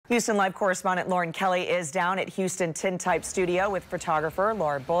Houston Live correspondent Lauren Kelly is down at Houston Tintype Studio with photographer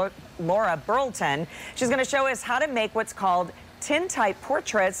Laura Burlton. She's going to show us how to make what's called tintype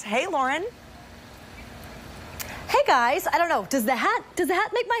portraits. Hey, Lauren. Hey guys, I don't know, does the hat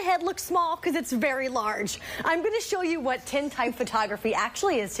make my head look small? Because it's very large. I'm going to show you what tintype photography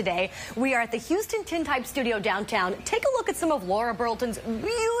actually is today. We are at the Houston Tintype Studio downtown. Take a look at some of Laura Burlton's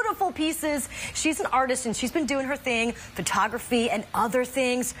beautiful pieces. She's an artist and she's been doing her thing, photography and other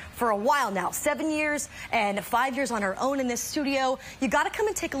things, for a while now. 7 years and 5 years on her own in this studio. You got to come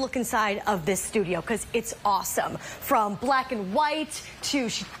and take a look inside of this studio because it's awesome. From black and white to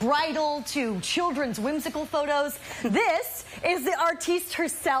bridal to children's whimsical photos. This is the artiste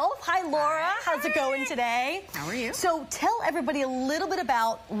herself. Hi, Laura. How's it going today? How are you? So tell everybody a little bit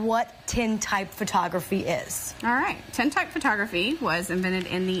about what tintype photography is. All right. Tintype photography was invented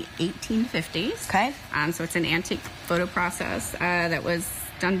in the 1850s. Okay. So it's an antique photo process that was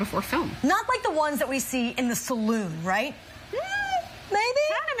done before film. Not like the ones that we see in the saloon, right? Maybe?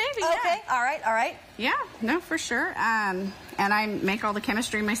 Kind of, maybe, yeah. Okay. All right. All right. Yeah, no, for sure. And I make all the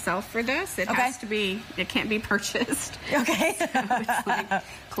chemistry myself for this. It has to be, it can't be purchased. Okay. So it's like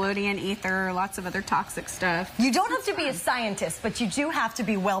collodion, ether, lots of other toxic stuff. You don't have to be a scientist, but you do have to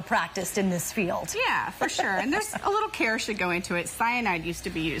be well practiced in this field. Yeah, for sure. And there's a little care should go into it. Cyanide used to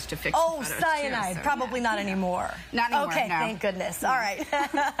be used to fix the photos cyanide. Too, so probably not anymore. Not anymore, okay, no. thank goodness. All right.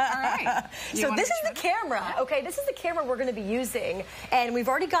 All right. So this is the camera. Okay, this is the camera we're going to be using. And we've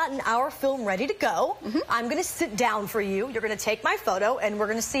already gotten our film ready to go. I'm going to sit down for you. You're going to take my photo, and we're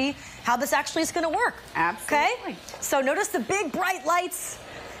going to see how this actually is going to work. Absolutely. Okay? So notice the big, bright lights.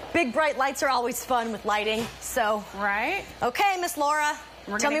 Big, bright lights are always fun with lighting. So, right. Okay, Miss Laura,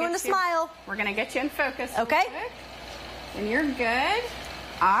 tell me when to smile. We're going to get you in focus. Okay. And you're good.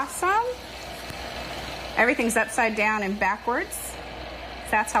 Awesome. Everything's upside down and backwards.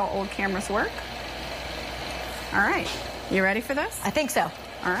 That's how old cameras work. All right. You ready for this? I think so.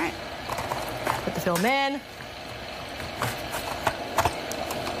 All right. Put the film in.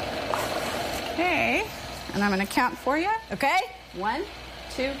 Okay. And I'm going to count for you. Okay. 1,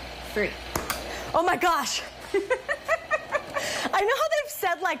 2, 3. Oh my gosh. I know how they've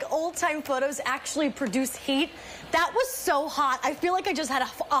said like old-time photos actually produce heat. That was so hot. I feel like I just had a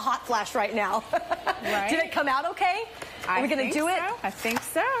hot flash right now. Right. Did it come out okay? Are we going to do it? I think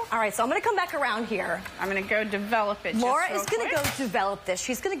so. All right, so I'm going to come back around here. I'm going to go develop it. Laura is going to go develop this.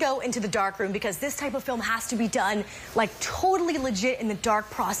 She's going to go into the dark room because this type of film has to be done like totally legit in the dark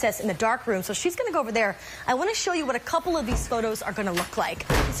process in the dark room. So she's going to go over there. I want to show you what a couple of these photos are going to look like.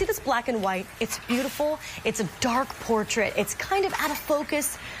 You see this black and white? It's beautiful. It's a dark portrait. It's kind of out of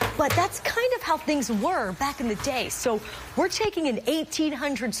focus, but that's kind of how things were back in the day. So we're taking an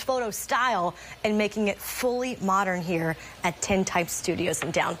 1800s photo style and making it fully modern here at Tintype Studios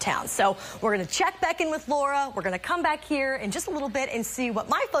in downtown. So we're going to check back in with Laura. We're going to come back here in just a little bit and see what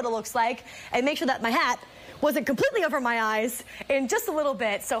my photo looks like and make sure that my hat wasn't completely over my eyes in just a little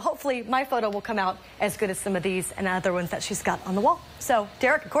bit. So hopefully my photo will come out as good as some of these and other ones that she's got on the wall. So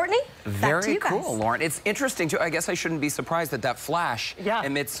Derek and Courtney, back to you guys. Very cool, Lauren. It's interesting too. I guess I shouldn't be surprised that that flash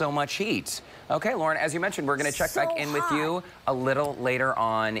emits so much heat. Okay, Lauren, as you mentioned, we're going to check back in with you a little later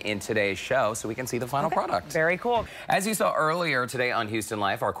on in today's show so we can see the final product. Very cool. As you saw earlier today on Houston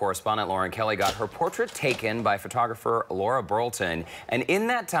Life, our correspondent Lauren Kelly got her portrait taken by photographer Laura Burlton. And in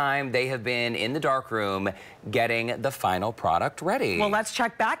that time, they have been in the darkroom getting the final product ready. Well, let's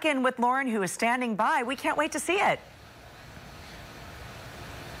check back in with Lauren, who is standing by. We can't wait to see it.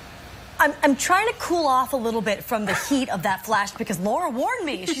 I'm trying to cool off a little bit from the heat of that flash because Laura warned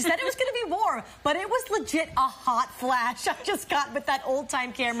me. She said it was going to be warm, but it was legit a hot flash I just got with that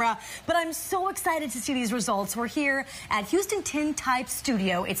old-time camera. But I'm so excited to see these results. We're here at Houston Tintype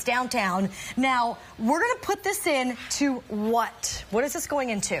Studio. It's downtown. Now, we're going to put this in to what? What is this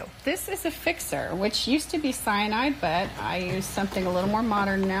going into? This is a fixer, which used to be cyanide, but I use something a little more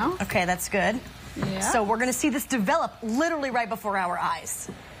modern now. Okay, that's good. Yeah. So we're going to see this develop literally right before our eyes.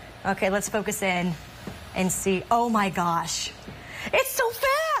 Okay, let's focus in and see. Oh my gosh, it's so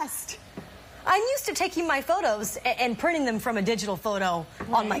fast. I'm used to taking my photos and printing them from a digital photo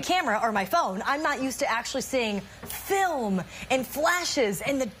on my camera or my phone. I'm not used to actually seeing film and flashes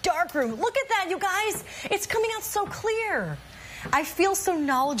in the darkroom. Look at that, you guys. It's coming out so clear. I feel so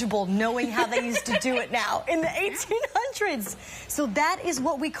knowledgeable knowing how they used to do it now in the 1800s. So that is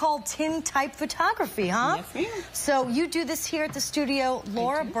what we call tintype photography, huh? Yes, ma'am. So you do this here at the studio,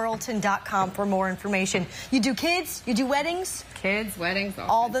 lauraburlton.com for more information. You do kids, you do weddings? Kids, weddings,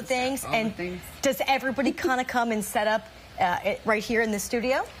 all the things. All and the things. Does everybody kind of come and set up right here in the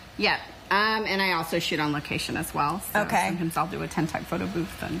studio? Yeah. And I also shoot on location as well. So okay. Sometimes I'll do a tintype photo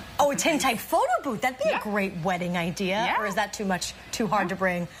booth. And oh, a tintype photo booth. That'd be a great wedding idea. Yeah. Or is that too hard to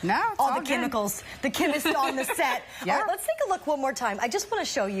bring? No, it's all the good. chemicals, the chemists on the set. Yeah. All right, let's take a look one more time. I just want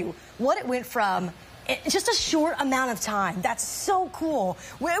to show you what it went from. Just a short amount of time. That's so cool.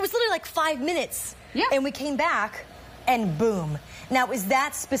 It was literally like 5 minutes. Yeah. And we came back and boom. Now, is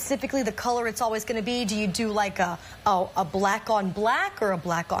that specifically the color it's always going to be? Do you do like a black on black or a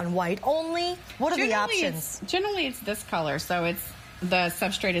black on white only? What are the options? Generally, it's this color. So it's the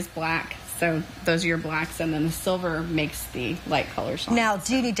substrate is black. So those are your blacks, and then the silver makes the light colors on. Now,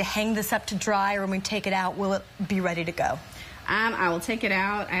 do you need to hang this up to dry, or when we take it out, will it be ready to go? I will take it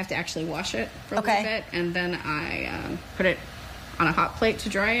out. I have to actually wash it for a little bit, and then I put it on a hot plate to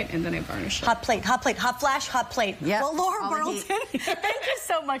dry it, and then I varnish it. Hot plate, hot flash, hot plate. Yep. Well, Laura Burlton, thank you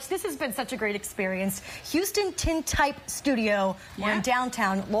so much. This has been such a great experience. Houston Tintype Studio. We're in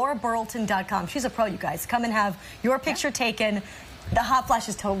downtown, lauraburlton.com. She's a pro, you guys. Come and have your picture taken. The hot flash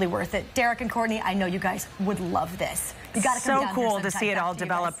is totally worth it. Derek and Courtney, I know you guys would love this. You got to come down so cool here to see it all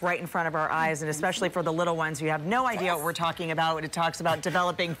develop right in front of our eyes, and especially for the little ones who have no idea what we're talking about when it talks about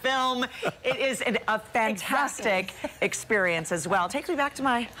developing film. It is a fantastic experience as well. It takes me back to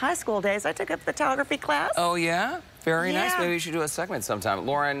my high school days. I took a photography class. Oh, yeah? Very nice. Maybe we should do a segment sometime.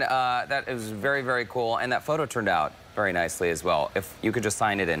 Lauren, that is very, very cool, and that photo turned out very nicely as well. If you could just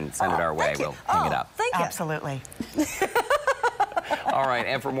sign it and send it our way, we'll hang it up. Thank you. Absolutely. All right,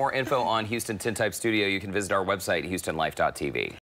 and for more info on Houston Tintype Studio, you can visit our website, houstonlife.tv.